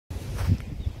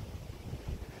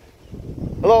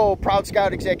Hello, Proud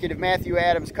Scout Executive Matthew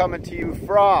Adams coming to you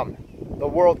from the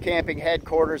World Camping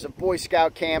headquarters of Boy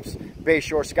Scout Camps,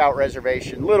 Bayshore Scout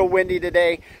Reservation. A little windy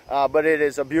today, but it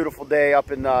is a beautiful day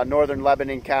up in northern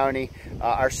Lebanon County.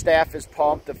 Our staff is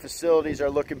pumped. The facilities are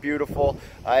looking beautiful.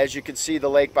 As you can see, the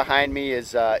lake behind me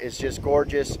is just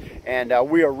gorgeous, and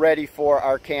we are ready for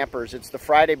our campers. It's the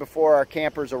Friday before our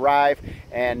campers arrive,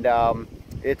 and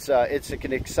it's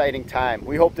an exciting time.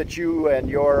 We hope that you and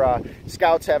your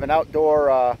scouts have an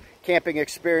outdoor camping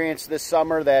experience this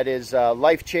summer that is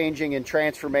life-changing and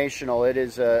transformational. It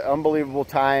is an unbelievable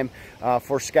time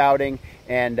for scouting,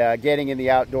 and getting in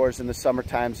the outdoors in the summer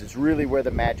times is really where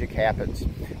the magic happens.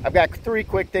 I've got three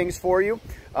quick things for you.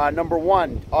 Number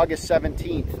one, August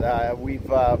 17th. We've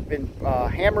been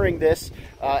hammering this,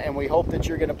 and we hope that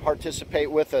you're going to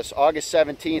participate with us. August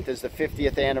 17th is the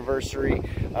 50th anniversary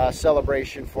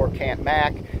celebration for Camp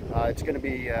Mack. It's going to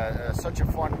be such a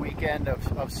fun weekend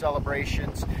of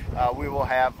celebrations. We will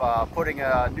have putting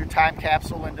a new time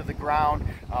capsule into the ground.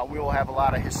 We will have a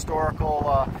lot of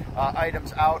historical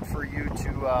items out for you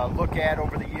to look at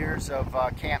over the years of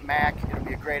Camp Mack. It'll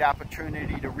be a great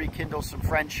opportunity to rekindle some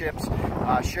friendships,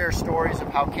 share stories of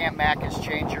how Camp Mack has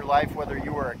changed your life, whether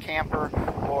you were a camper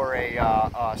or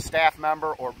a staff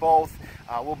member or both.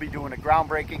 We'll be doing a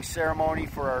groundbreaking ceremony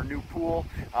for our new pool.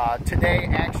 Today,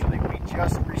 actually, we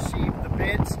just received the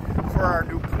bids for our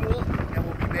new pool, and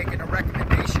we'll be making a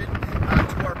recommendation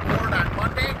to our board on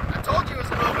Monday. I told you it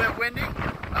was a little bit windy.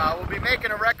 We'll be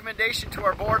making a recommendation to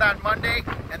our board on Monday,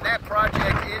 and that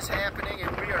project is happening,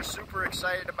 and we are super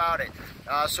excited about it.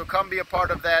 So come be a part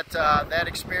of that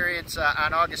experience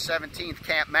on August 17th,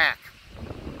 Camp Mack.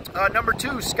 Number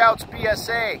two, Scouts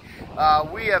BSA.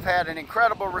 We have had an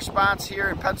incredible response here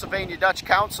in Pennsylvania Dutch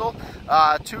Council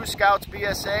to Scouts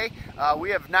BSA.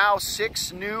 We have now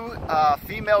 6 new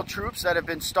female troops that have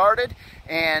been started,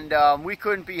 and we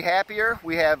couldn't be happier.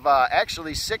 We have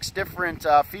actually 6 different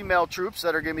female troops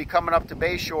that are going to be coming up to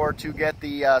Bayshore to get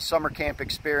the summer camp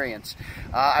experience.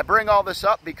 I bring all this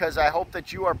up because I hope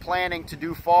that you are planning to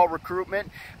do fall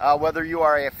recruitment, whether you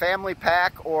are a family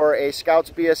pack or a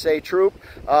Scouts BSA troop.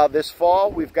 This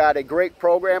fall, we've got a great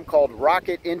program called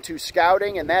Rocket Into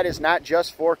Scouting, and that is not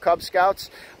just for Cub Scouts.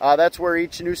 That's where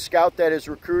each new scout that is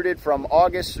recruited from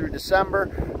August through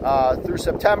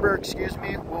September, excuse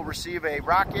me, will receive a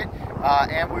rocket,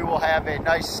 and we will have a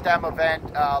nice STEM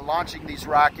event launching these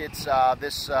rockets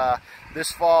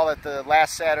this fall at the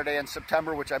last Saturday in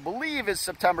September, which I believe is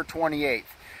September 28th.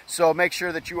 So make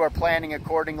sure that you are planning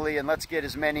accordingly, and let's get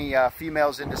as many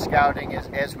females into scouting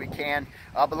as we can.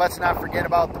 But let's not forget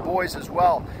about the boys as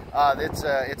well. It's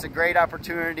a great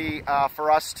opportunity for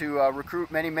us to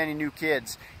recruit many new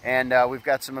kids, and we've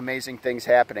got some amazing things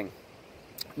happening.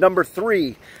 Number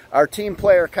 3, our team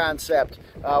player concept.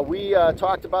 We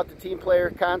talked about the team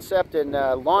player concept and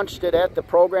launched it at the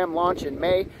program launch in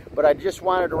May, but I just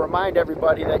wanted to remind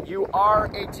everybody that you are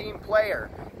a team player.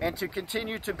 And to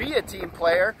continue to be a team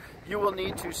player, you will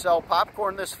need to sell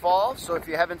popcorn this fall. So if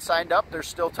you haven't signed up, there's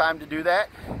still time to do that.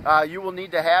 You will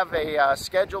need to have a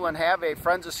schedule and have a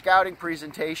Friends of Scouting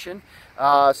presentation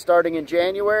starting in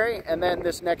January. And then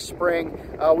this next spring,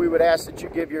 we would ask that you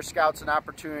give your scouts an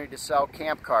opportunity to sell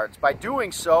camp cards. By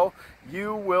doing so,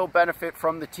 you will benefit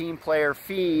from the team player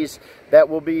fees that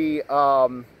will be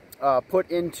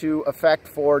put into effect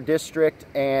for district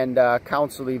and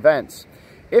council events.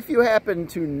 If you happen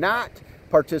to not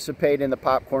participate in the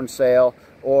popcorn sale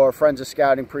or Friends of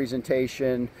Scouting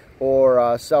presentation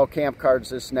or sell camp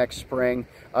cards this next spring,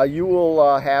 you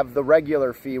will have the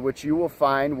regular fee, which you will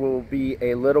find will be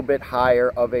a little bit higher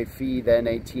of a fee than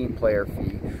a team player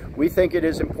fee. We think it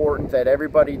is important that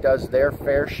everybody does their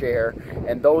fair share,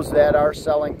 and those that are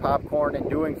selling popcorn and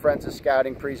doing Friends of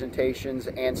Scouting presentations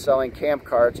and selling camp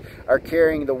cards are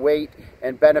carrying the weight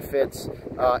and benefits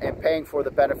and paying for the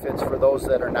benefits for those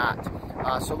that are not.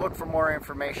 So look for more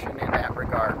information in that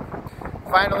regard.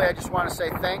 Finally, I just want to say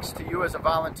thanks to you as a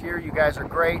volunteer. You guys are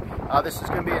great. This is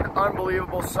going to be an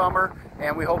unbelievable summer,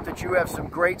 and we hope that you have some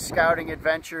great scouting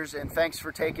adventures, and thanks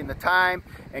for taking the time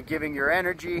and giving your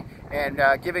energy and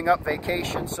giving up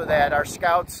vacation so that our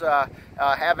scouts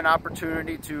have an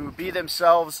opportunity to be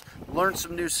themselves, learn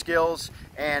some new skills,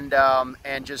 and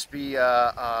just be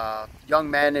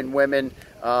young men and women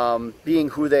being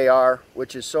who they are,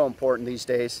 which is so important these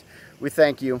days. We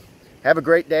thank you. Have a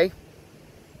great day.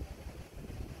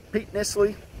 Pete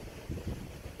Nisley.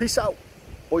 Peace out,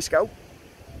 Boy Scout.